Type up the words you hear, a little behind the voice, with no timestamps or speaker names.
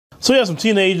So you have some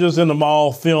teenagers in the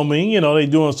mall filming, you know, they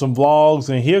doing some vlogs,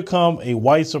 and here come a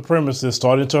white supremacist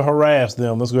starting to harass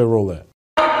them. Let's go ahead and roll that.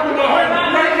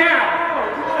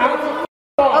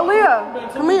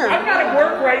 Aaliyah, come here. I gotta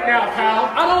work right now, pal.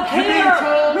 I don't care.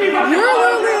 You're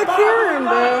literally a Karen,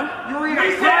 bro.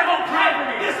 This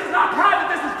is not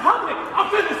private, this is public. I'm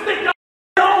finna stick your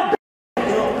own.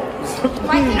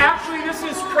 Actually, this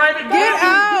is private. Get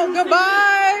out.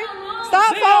 Goodbye.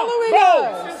 Stop following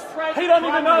us. He don't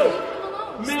even know.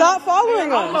 Stop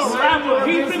following us.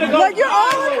 He's finna go. Like, you're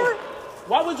all over.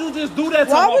 Why would you just do that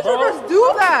to Why him, would you just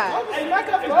do that? Hey,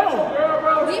 back up,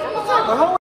 bro. Leave him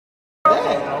alone.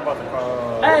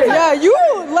 Hey, Yeah, you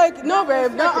like, no,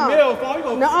 babe.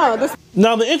 Nuh-uh.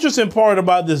 Now, the interesting part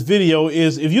about this video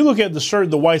is if you look at the shirt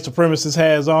the white supremacist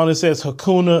has on, it says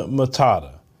Hakuna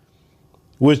Matata,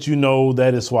 which you know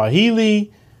that is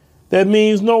Swahili. That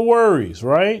means no worries,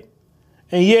 right?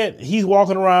 And yet he's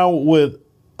walking around with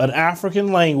an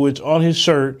African language on his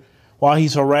shirt while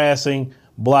he's harassing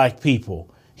black people.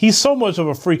 He's so much of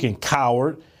a freaking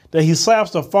coward that he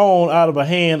slaps the phone out of a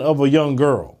hand of a young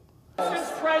girl.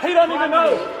 he don't even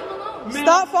know.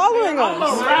 Stop following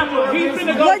us. He's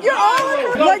finna go. Like, you're all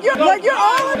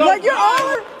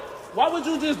over. Why would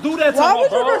you just do that to Why him, would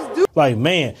bro? you just do? Like,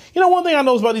 man, you know, one thing I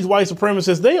know about these white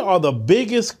supremacists, they are the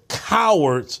biggest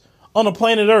cowards on the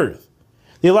planet Earth.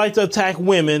 They like to attack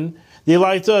women. They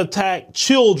like to attack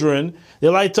children. They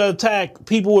like to attack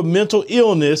people with mental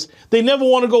illness. They never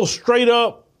want to go straight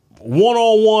up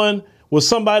one-on-one with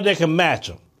somebody that can match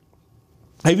them.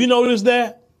 Have you noticed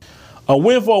that? A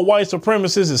win for a white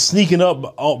supremacist is sneaking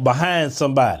up behind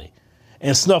somebody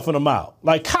and snuffing them out.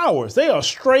 Like cowards. They are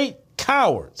straight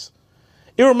cowards.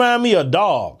 It reminds me of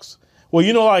dogs. Well,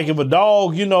 you know, like if a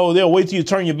dog, you know, they'll wait till you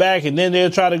turn your back and then they'll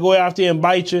try to go after you and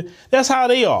bite you. That's how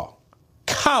they are.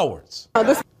 Cowards.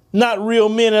 Not real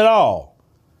men at all.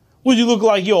 Would you look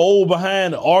like you're old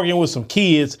behind arguing with some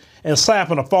kids and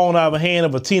slapping a phone out of the hand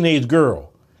of a teenage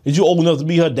girl? Is you old enough to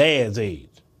be her dad's age?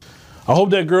 I hope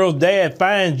that girl's dad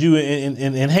finds you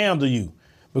and handle you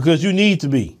because you need to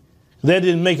be. That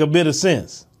didn't make a bit of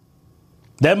sense.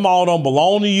 That mall don't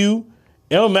belong to you.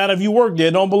 It don't matter if you work there,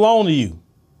 it don't belong to you.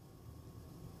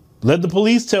 Let the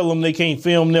police tell them they can't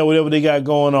film there, whatever they got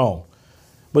going on.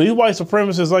 But these white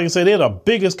supremacists, like I said, they're the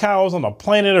biggest cowards on the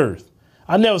planet Earth.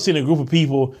 I've never seen a group of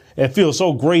people that feel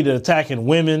so great at attacking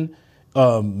women,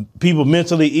 people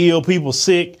mentally ill, people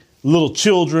sick, little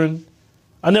children.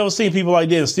 I never seen people like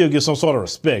that and still get some sort of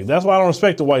respect. That's why I don't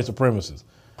respect the white supremacists.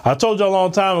 I told you a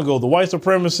long time ago, the white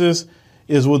supremacist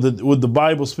is what the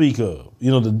Bible speak of.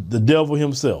 You know, the devil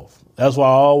himself. That's why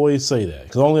I always say that,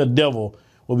 because only a devil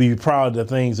will be proud of the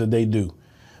things that they do.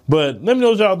 But let me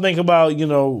know what y'all think about, you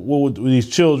know, with these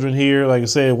children here. Like I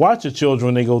said, watch your children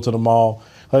when they go to the mall.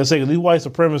 Like I say, these white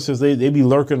supremacists, they be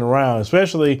lurking around.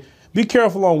 Especially be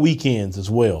careful on weekends as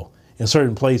well in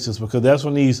certain places, because that's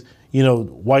when these, you know,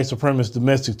 white supremacist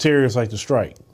domestic terrorists like to strike.